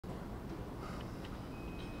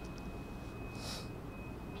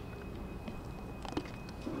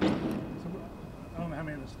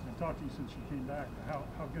this and talked to you since you came back. How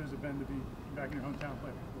good has it been to be back in your hometown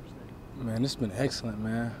playing for Florida State? Man, it's been excellent,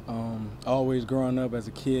 man. Always growing up as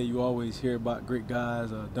a kid, you always hear about great guys,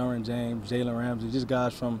 Derwin James, Jalen Ramsey, just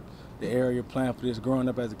guys from the area playing for this. Growing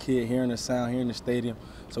up as a kid, hearing the sound, hearing the stadium.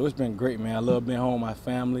 So it's been great, man. I love being home with my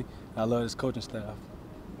family. I love this coaching staff.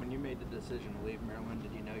 When you made the decision to leave Maryland,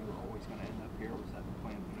 did you know you were always going to end up here? Was that the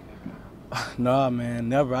plan from the get-go? Nah, man,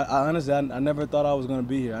 never. I honestly, I never thought I was going to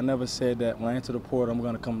be here. I never said that when I entered the portal, I'm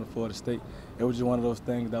going to come to Florida State. It was just one of those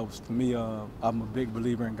things that was, for me, I'm a big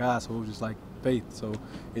believer in God, so it was just like faith. So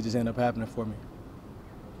it just ended up happening for me.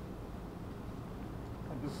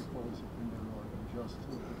 How difficult is it to adjust to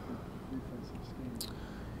a different defensive scheme?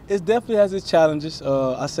 It definitely has its challenges.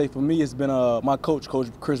 I say for me, it's been my coach, Coach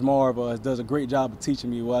Chris Marv, does a great job of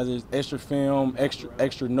teaching me. Whether it's extra film,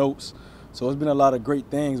 extra notes. So it's been a lot of great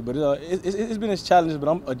things, but it's been its challenges, but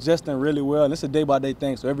I'm adjusting really well, and it's a day-by-day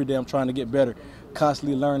thing, so every day I'm trying to get better,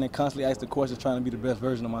 constantly learning, constantly asking questions, trying to be the best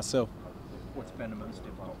version of myself. What's been the most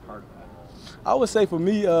difficult part of that? I would say for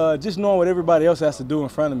me, just knowing what everybody else has to do in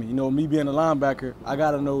front of me. You know, me being a linebacker, I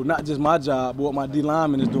got to know not just my job, but what my D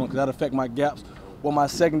lineman is doing, because that affects my gaps, what my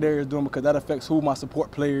secondary is doing, because that affects who my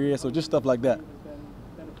support player is, so just stuff like that.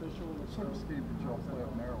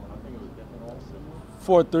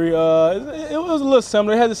 4-3. It was a little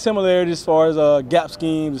similar. It has a similarity as far as gap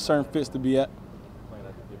schemes and certain fits to be at.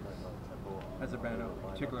 Has there been a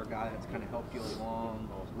particular guy that's kind of helped you along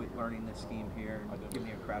with learning this scheme here and giving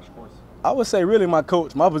you a crash course? I would say really my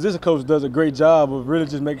coach. My position coach does a great job of really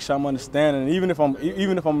just making sure I'm understanding. And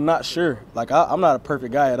even if I'm not sure, like I'm not a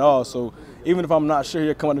perfect guy at all. So even if I'm not sure,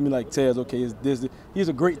 he'll come up to me like, Tez, okay, is this? He's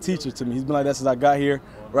a great teacher to me. He's been like that since I got here.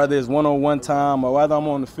 Whether it's one-on-one time or whether I'm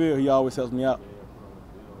on the field, he always helps me out.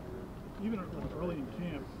 Even early in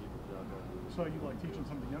camp, I saw you like teaching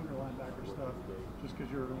some of the younger linebacker stuff, just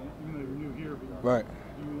because even though you're new here. Right.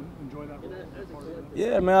 Do you enjoy that part of it?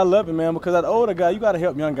 Yeah, man, I love it, man, because as an older guy, you got to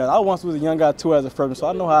help young guys. I once was a young guy, too, as a freshman, so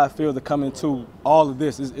I know how I feel to come into all of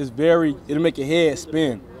this. It'll make your head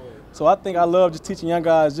spin. So I think I love just teaching young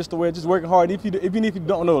guys just working hard. Even if you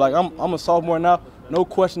don't know, like I'm a sophomore now, no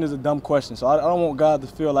question is a dumb question. So I don't want guys to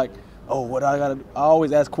feel like, oh, what I got to do. I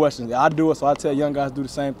always ask questions. I do it, so I tell young guys to do the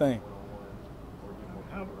same thing.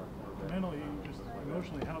 How mentally, just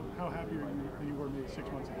emotionally, how happy are you than you were maybe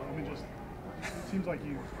 6 months ago? I mean, just it seems like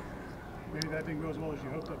maybe that didn't go as well as you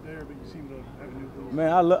hoped up there, but you seem to have a new belief.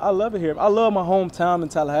 Man, I love it here. I love my hometown in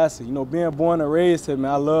Tallahassee. You know, being born and raised here,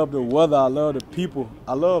 man, I love the weather. I love the people.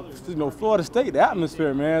 I love, Florida State, the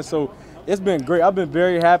atmosphere, man. So it's been great. I've been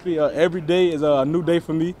very happy. Every day is a new day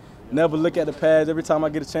for me. Never look at the past. Every time I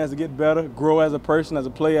get a chance to get better, grow as a person, as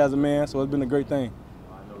a player, as a man. So it's been a great thing.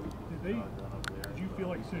 Did you feel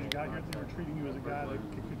like as soon as you got here, they were treating you as a guy that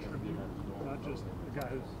could contribute, not just a guy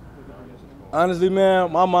who's the biggest? Honestly,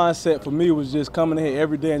 man, my mindset for me was just coming in here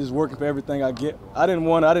every day and just working for everything I get. I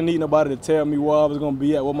didn't need nobody to tell me where I was going to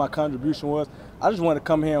be at, what my contribution was. I just wanted to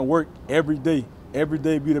come here and work every day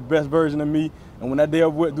be the best version of me, and when that day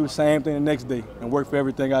over with, do the same thing the next day and work for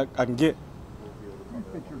everything I can get. What do you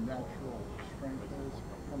think your natural strength is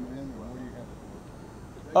coming in, or what do you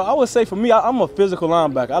have? I would say for me, I'm a physical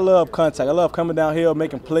linebacker. I love contact. I love coming downhill,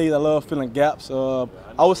 making plays. I love filling gaps.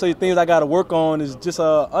 I would say things I got to work on is just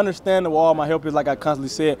understanding what all my help is, like I constantly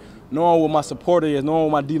said, knowing what my supporter is,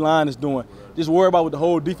 knowing what my D-line is doing. Just worry about what the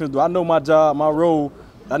whole defense do. I know my job, my role.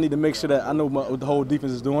 I need to make sure that I know what the whole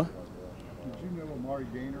defense is doing. Did you know Amari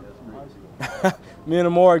Gaynor from high school? Me and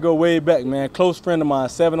Amari go way back, man. Close friend of mine,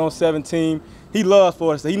 7-on-7 team. He loved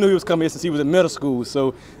Florida State. He knew he was coming here since he was in middle school.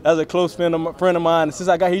 So that's a close friend of mine. And since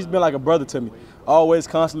I got here, he's been like a brother to me. Always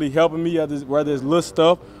constantly helping me, whether it's little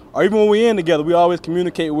stuff or even when we're in together. We always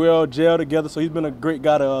communicate well, gel together. So he's been a great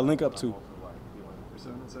guy to link up to.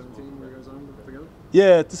 7-on-7 team where you guys on together?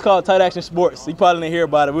 Yeah, it's called Tight Action Sports. You probably didn't hear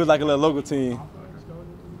about it. We was like a little local team.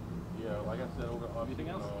 Yeah, like I said, anything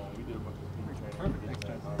else? We did a bunch of team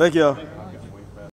training. Thank y'all.